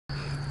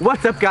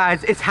What's up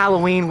guys, it's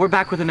Halloween. We're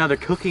back with another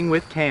Cooking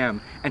with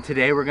Cam. And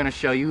today we're gonna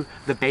show you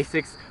the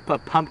basics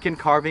of pumpkin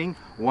carving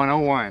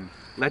 101.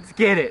 Let's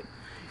get it.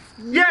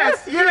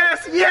 Yes,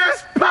 yes,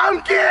 yes,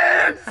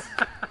 pumpkins!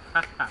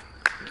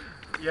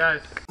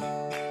 Yes.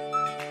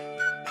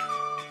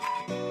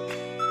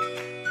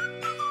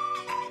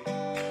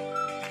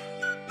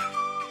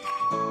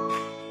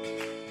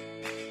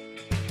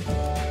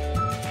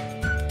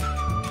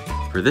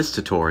 For this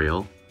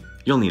tutorial,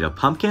 you'll need a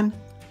pumpkin,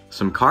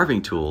 some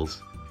carving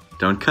tools,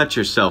 don't cut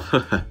yourself,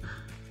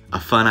 a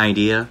fun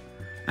idea,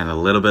 and a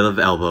little bit of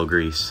elbow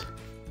grease.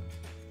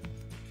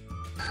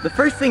 The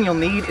first thing you'll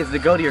need is to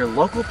go to your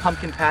local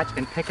pumpkin patch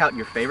and pick out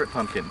your favorite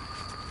pumpkin.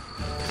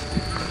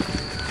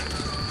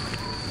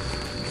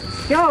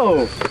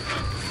 Yo!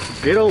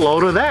 Get a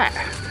load of that.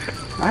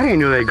 I didn't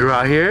know they grew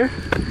out here.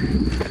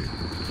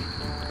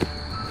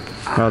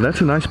 Wow,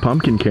 that's a nice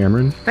pumpkin,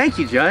 Cameron. Thank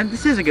you, Judd.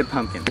 This is a good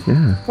pumpkin.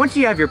 Yeah. Once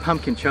you have your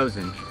pumpkin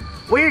chosen,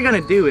 what you're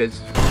gonna do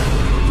is...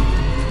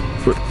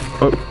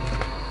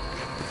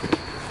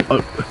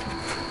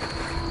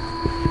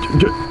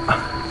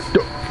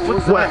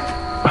 What's that?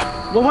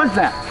 What was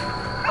that?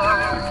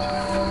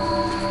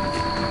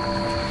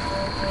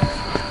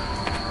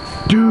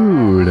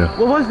 Dude!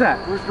 What was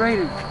that? Where's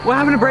Brayden? What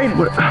happened to Brayden?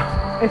 What?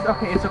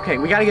 It's okay.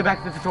 We gotta get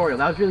back to the tutorial.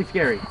 That was really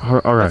scary.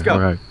 Alright, Let's go.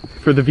 alright.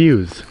 For the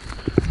views.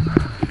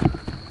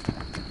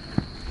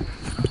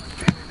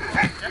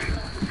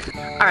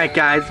 Alright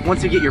guys,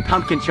 once you get your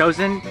pumpkin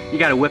chosen, you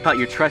gotta whip out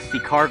your trusty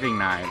carving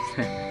knives.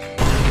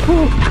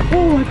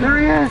 Oh, there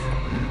he is!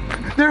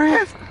 There he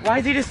is! Why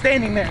is he just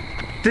standing there?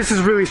 This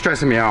is really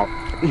stressing me out.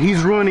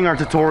 He's ruining our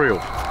tutorial.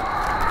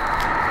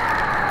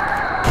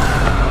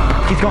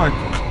 He's gone.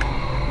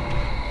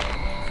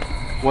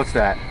 What's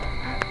that?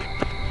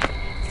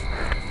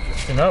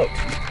 It's a note.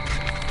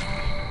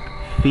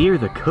 Fear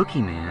the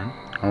Cookie Man.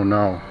 Oh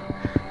no.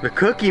 The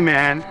Cookie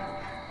Man?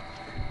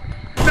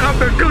 Not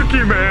the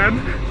Cookie Man!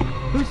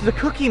 Who's the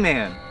Cookie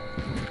Man?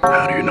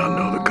 How do you not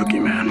know the Cookie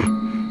Man?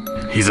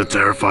 He's a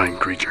terrifying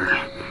creature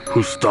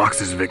who stalks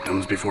his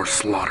victims before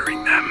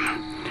slaughtering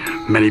them.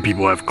 Many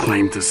people have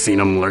claimed to seen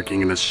him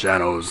lurking in the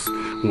shadows,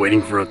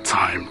 waiting for a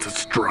time to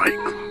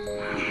strike.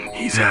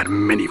 He's had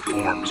many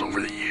forms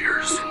over the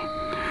years.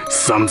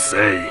 Some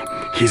say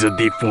he's a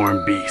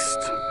deformed beast.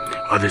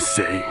 Others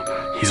say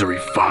he's a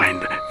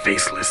refined,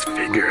 faceless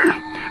figure.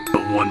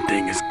 But one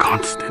thing is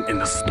constant in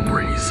the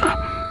stories: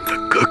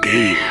 the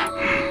cookie.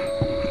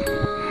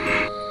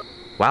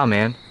 Wow,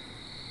 man.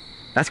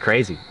 That's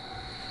crazy.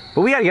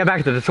 But we gotta get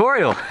back to the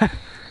tutorial.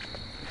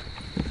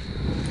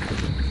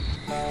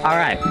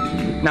 Alright,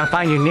 now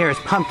find your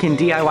nearest pumpkin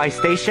DIY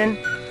station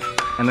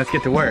and let's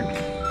get to work.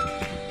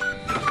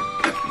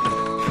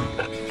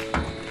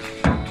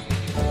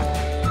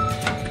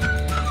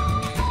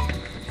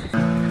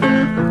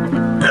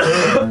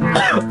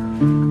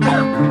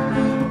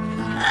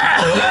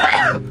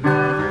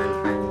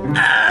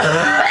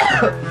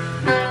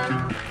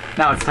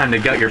 Now it's time to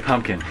gut your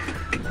pumpkin.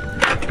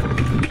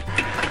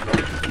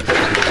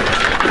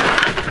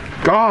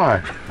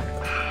 God!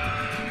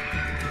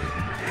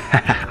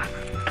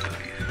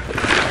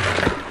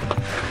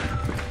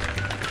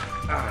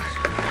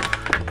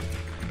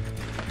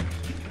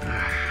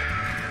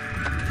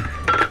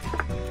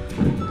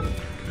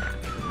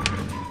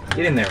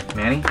 Get in there,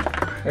 Manny.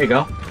 There you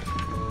go.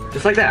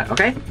 Just like that,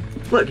 okay?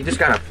 Look, you just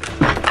gotta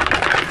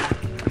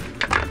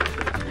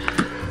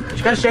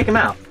shake him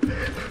out.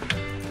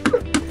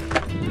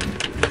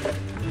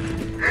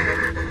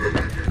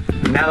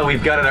 Now that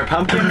we've gutted our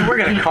pumpkin, we're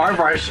gonna carve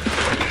our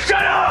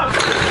Shut up!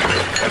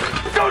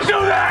 Don't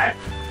do that!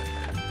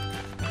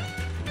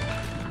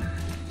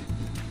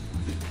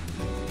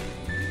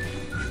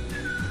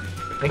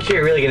 Make sure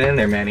you're really getting in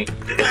there, Manny.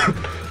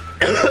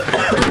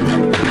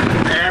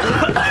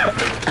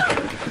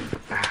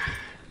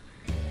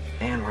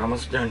 And we're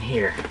almost done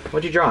here.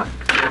 What'd you draw?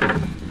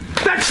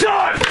 That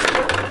sucks!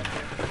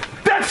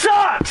 That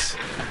sucks!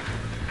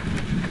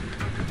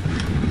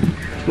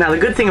 Now the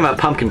good thing about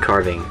pumpkin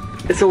carving,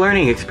 it's a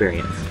learning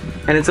experience,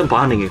 and it's a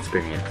bonding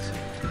experience.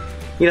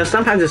 You know,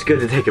 sometimes it's good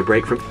to take a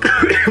break from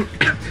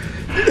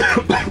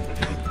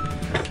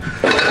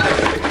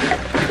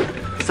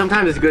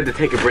sometimes it's good to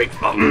take a break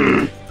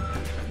from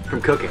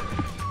cooking.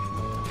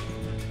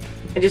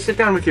 And just sit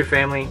down with your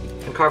family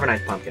and carve a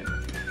nice pumpkin.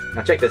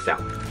 Now check this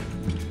out.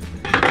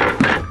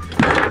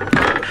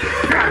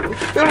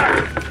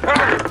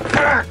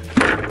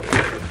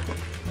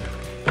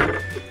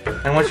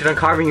 And once you're done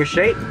carving your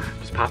shape,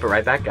 just pop it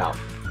right back out.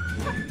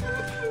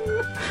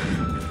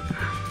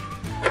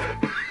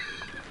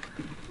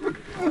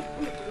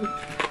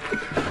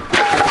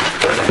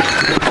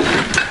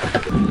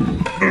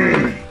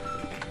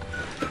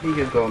 Here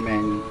you go,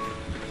 man.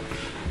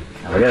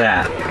 Now look at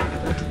that.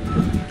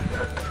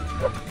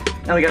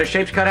 Now we got our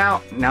shapes cut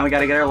out. Now we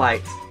gotta get our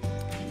lights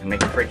and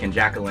make a freaking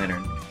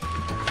jack-o'-lantern.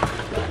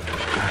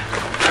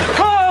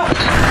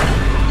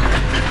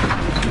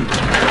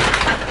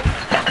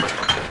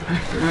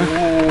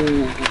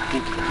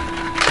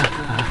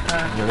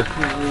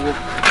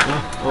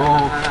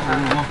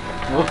 Oh!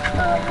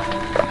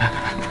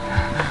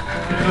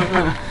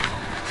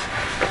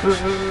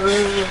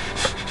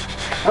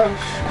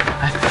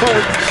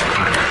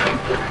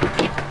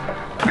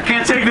 I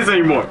can't take this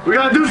anymore. We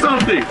gotta do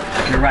something.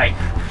 You're right.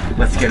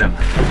 Let's get him.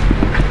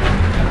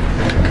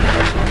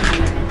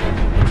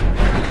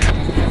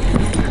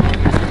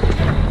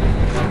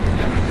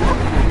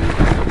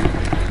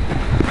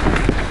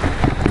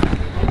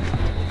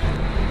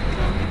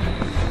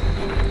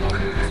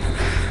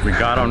 We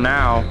got him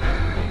now.